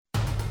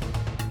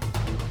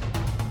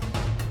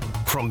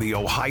From the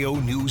Ohio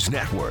News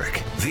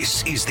Network,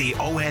 this is the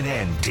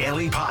ONN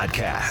Daily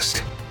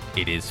Podcast.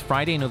 It is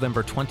Friday,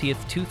 November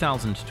 20th,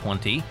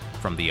 2020.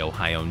 From the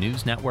Ohio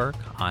News Network,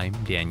 I'm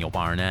Daniel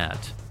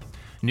Barnett.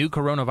 New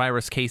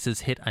coronavirus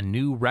cases hit a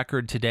new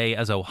record today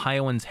as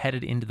Ohioans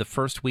headed into the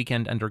first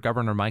weekend under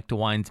Governor Mike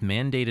DeWine's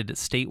mandated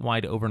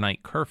statewide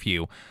overnight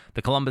curfew.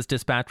 The Columbus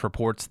Dispatch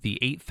reports the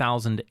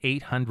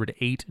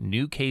 8,808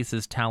 new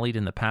cases tallied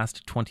in the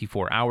past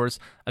 24 hours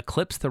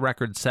eclipsed the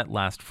record set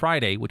last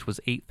Friday, which was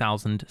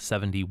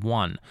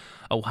 8,071.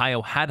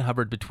 Ohio had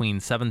hovered between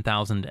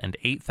 7,000 and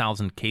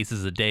 8,000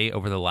 cases a day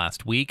over the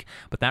last week,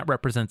 but that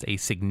represents a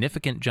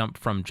significant jump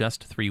from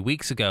just 3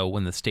 weeks ago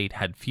when the state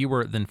had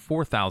fewer than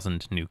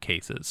 4,000 new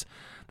cases.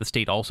 The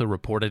state also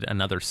reported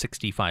another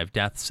 65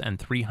 deaths and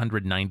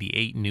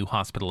 398 new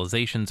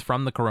hospitalizations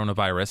from the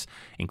coronavirus,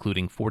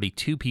 including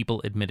 42 people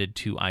admitted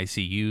to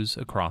ICUs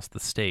across the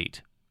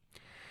state.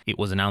 It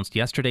was announced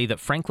yesterday that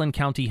Franklin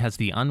County has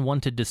the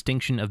unwanted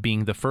distinction of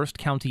being the first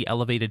county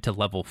elevated to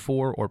level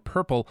 4 or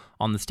purple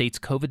on the state's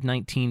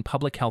COVID-19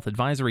 public health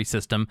advisory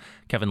system.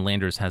 Kevin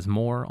Landers has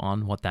more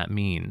on what that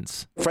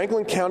means.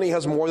 Franklin County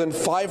has more than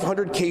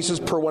 500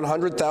 cases per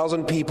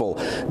 100,000 people.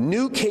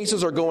 New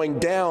cases are going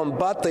down,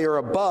 but they are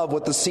above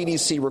what the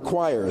CDC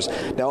requires.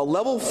 Now, a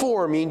level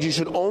 4 means you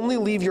should only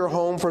leave your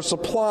home for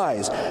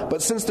supplies,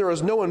 but since there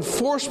is no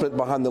enforcement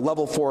behind the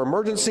level 4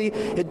 emergency,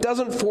 it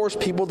doesn't force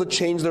people to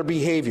change their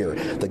behavior.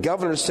 The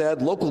governor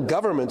said local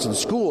governments and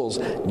schools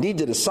need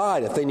to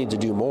decide if they need to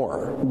do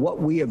more.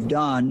 What we have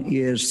done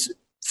is,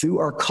 through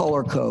our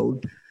color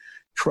code,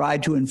 try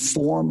to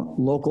inform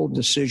local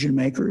decision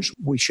makers.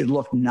 We should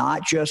look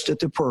not just at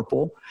the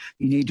purple.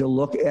 You need to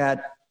look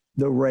at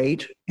the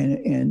rate.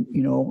 And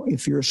you know,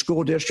 if you're a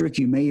school district,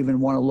 you may even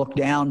want to look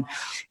down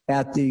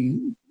at the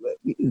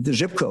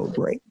zip code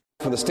rate.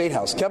 From the State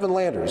House, Kevin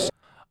Landers.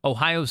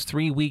 Ohio's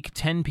 3-week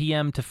 10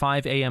 p.m. to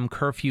 5 a.m.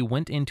 curfew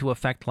went into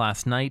effect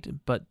last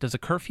night, but does a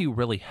curfew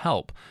really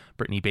help?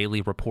 Brittany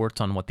Bailey reports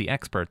on what the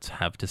experts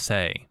have to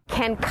say.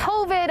 Can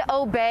COVID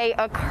obey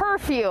a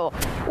curfew?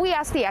 We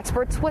asked the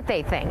experts what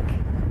they think.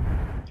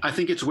 I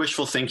think it's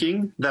wishful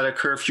thinking that a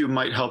curfew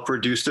might help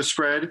reduce the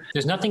spread.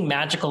 There's nothing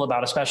magical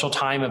about a special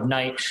time of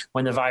night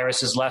when the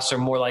virus is less or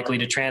more likely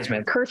to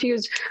transmit.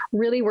 Curfews,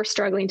 really, we're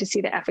struggling to see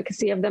the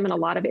efficacy of them in a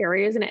lot of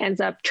areas, and it ends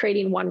up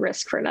trading one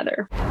risk for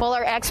another. Well,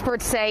 our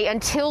experts say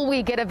until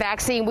we get a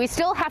vaccine, we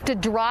still have to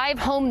drive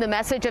home the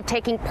message of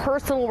taking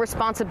personal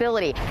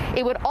responsibility.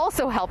 It would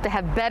also help to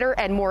have better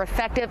and more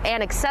effective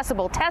and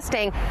accessible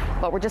testing,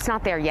 but we're just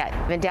not there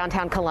yet. In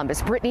downtown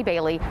Columbus, Brittany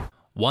Bailey.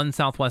 One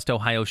Southwest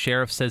Ohio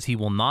sheriff says he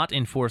will not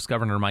enforce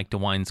Governor Mike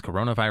DeWine's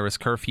coronavirus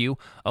curfew.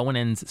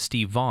 ONN's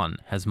Steve Vaughn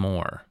has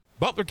more.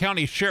 Butler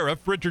County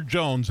Sheriff Richard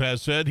Jones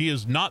has said he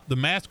is not the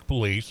mask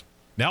police.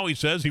 Now he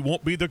says he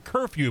won't be the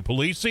curfew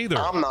police either.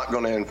 I'm not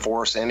going to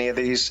enforce any of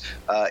these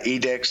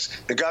edicts.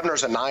 The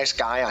governor's a nice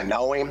guy. I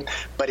know him,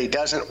 but he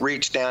doesn't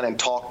reach down and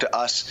talk to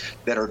us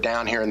that are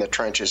down here in the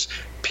trenches.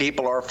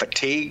 People are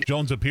fatigued.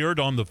 Jones appeared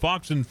on the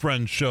Fox and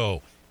Friends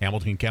show.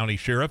 Hamilton County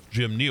Sheriff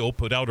Jim Neal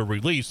put out a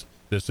release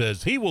that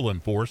says he will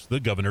enforce the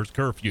governor's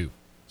curfew.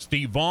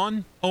 Steve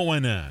Vaughn,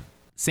 ONN.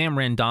 Sam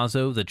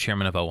Randazzo, the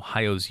chairman of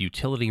Ohio's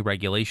Utility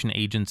Regulation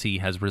Agency,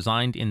 has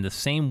resigned in the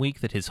same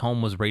week that his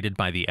home was raided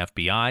by the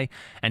FBI,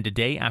 and a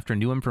day after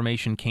new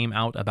information came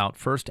out about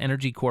First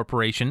Energy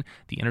Corporation,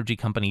 the energy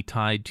company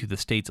tied to the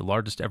state's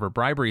largest ever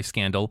bribery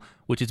scandal,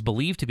 which is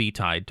believed to be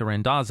tied to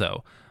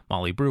Randazzo.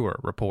 Molly Brewer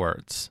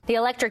reports. The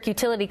electric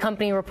utility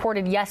company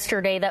reported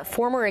yesterday that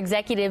former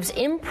executives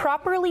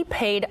improperly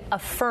paid a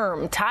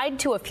firm tied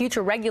to a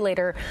future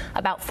regulator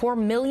about $4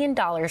 million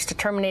to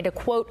terminate a,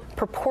 quote,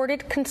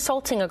 purported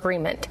consulting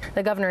agreement.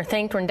 The governor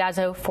thanked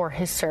Randazzo for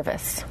his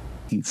service.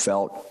 He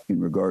felt,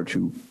 in regard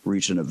to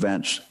recent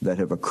events that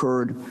have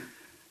occurred,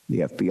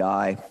 the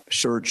FBI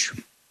search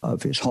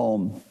of his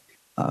home,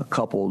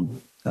 coupled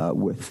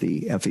with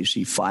the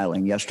FEC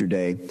filing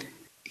yesterday,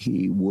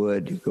 he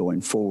would,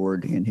 going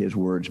forward, in his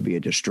words, be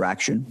a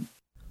distraction.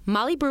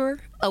 Molly Brewer,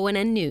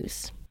 ONN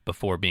News.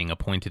 Before being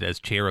appointed as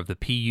chair of the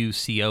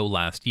PUCO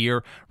last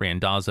year,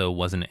 Randazzo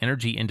was an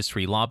energy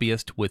industry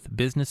lobbyist with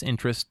business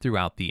interests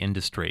throughout the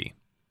industry.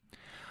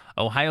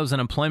 Ohio's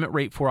unemployment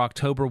rate for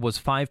October was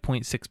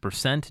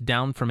 5.6%,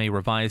 down from a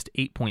revised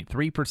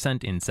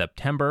 8.3% in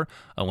September.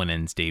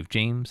 ONN's Dave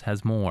James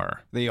has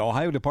more. The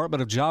Ohio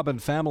Department of Job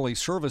and Family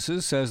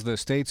Services says the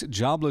state's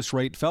jobless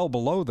rate fell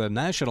below the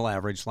national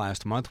average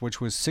last month,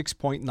 which was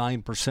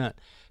 6.9%.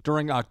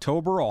 During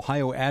October,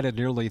 Ohio added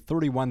nearly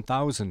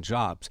 31,000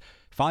 jobs.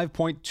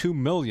 5.2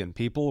 million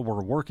people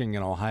were working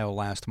in Ohio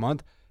last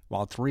month,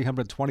 while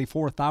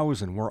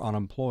 324,000 were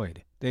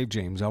unemployed. Dave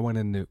James,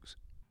 ONN News.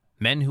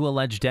 Men who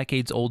allege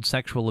decades-old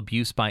sexual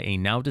abuse by a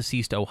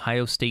now-deceased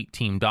Ohio State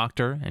team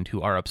doctor and who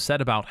are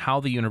upset about how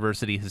the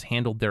university has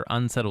handled their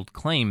unsettled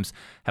claims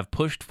have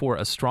pushed for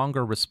a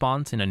stronger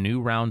response in a new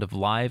round of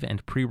live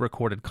and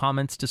pre-recorded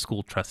comments to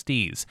school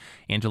trustees.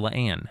 Angela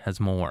Ann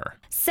has more.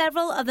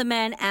 Several of the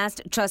men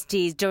asked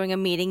trustees during a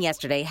meeting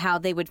yesterday how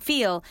they would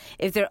feel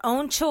if their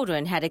own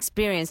children had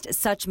experienced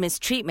such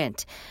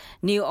mistreatment.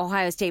 New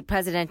Ohio State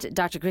President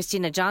Dr.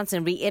 Christina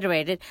Johnson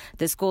reiterated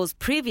the school's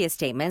previous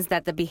statements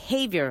that the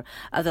behavior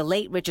of the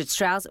late Richard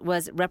Strauss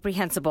was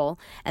reprehensible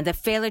and the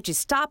failure to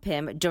stop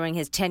him during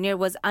his tenure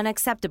was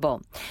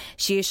unacceptable.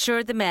 She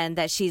assured the men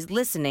that she's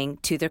listening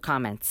to their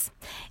comments.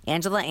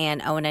 Angela Ann,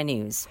 ONN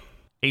News.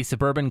 A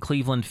suburban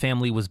Cleveland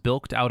family was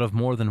bilked out of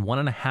more than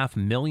 $1.5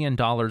 million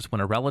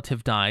when a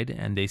relative died,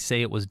 and they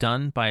say it was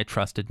done by a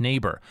trusted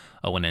neighbor.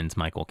 ONN's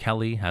Michael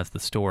Kelly has the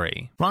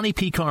story. Ronnie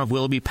Picar of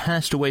Willoughby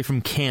passed away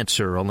from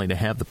cancer, only to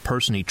have the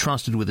person he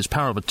trusted with his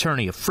power of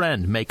attorney, a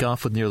friend, make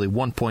off with nearly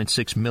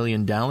 $1.6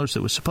 million that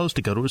was supposed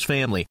to go to his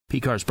family.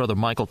 Picar's brother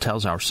Michael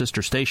tells our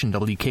sister station,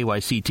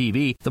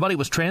 WKYC-TV, the money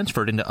was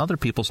transferred into other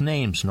people's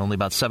names and only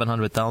about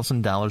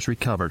 $700,000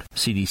 recovered.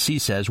 CDC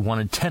says 1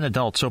 in 10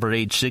 adults over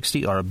age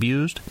 60 are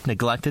abused,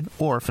 neglected,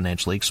 or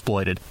financially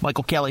exploited.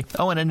 Michael Kelly,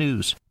 ONN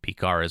News.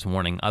 Picar is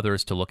warning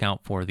others to look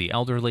out for the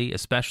elderly,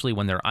 especially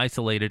when they're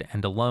isolated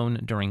and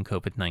alone during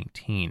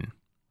COVID-19.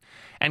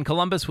 And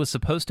Columbus was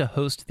supposed to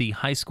host the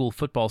high school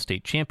football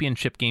state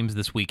championship games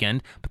this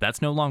weekend, but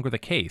that's no longer the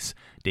case.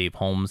 Dave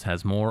Holmes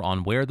has more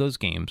on where those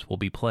games will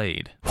be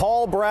played.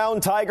 Paul Brown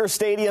Tiger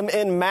Stadium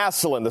in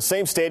Massillon, the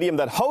same stadium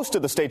that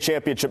hosted the state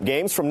championship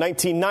games from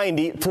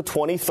 1990 to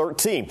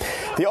 2013.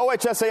 The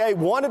OHSAA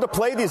wanted to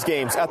play these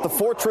games at the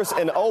Fortress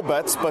in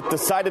Obetz, but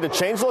decided to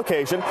change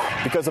location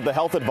because of the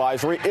health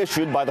advisory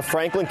issued by the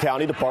Franklin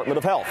County Department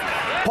of Health.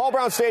 Paul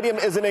Brown Stadium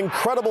is an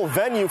incredible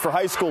venue for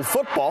high school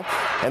football,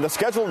 and the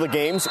schedule of the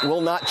games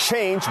will not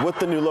change with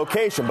the new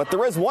location. But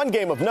there is one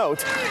game of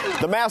note.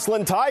 The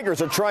Massillon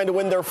Tigers are trying to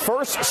win their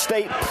first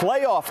state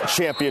playoff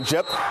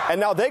championship, and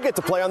now they get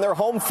to play on their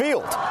home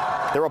field.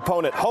 Their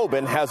opponent,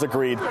 Hoban, has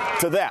agreed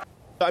to that.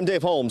 I'm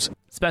Dave Holmes.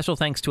 Special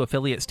thanks to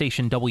affiliate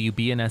station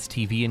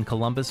WBNS-TV in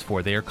Columbus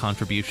for their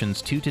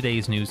contributions to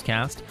today's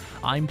newscast.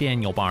 I'm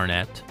Daniel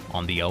Barnett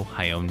on the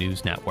Ohio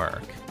News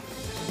Network.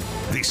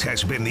 This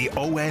has been the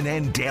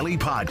ONN Daily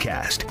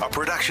Podcast, a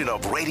production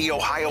of Radio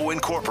Ohio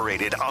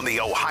Incorporated on the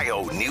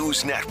Ohio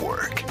News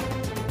Network.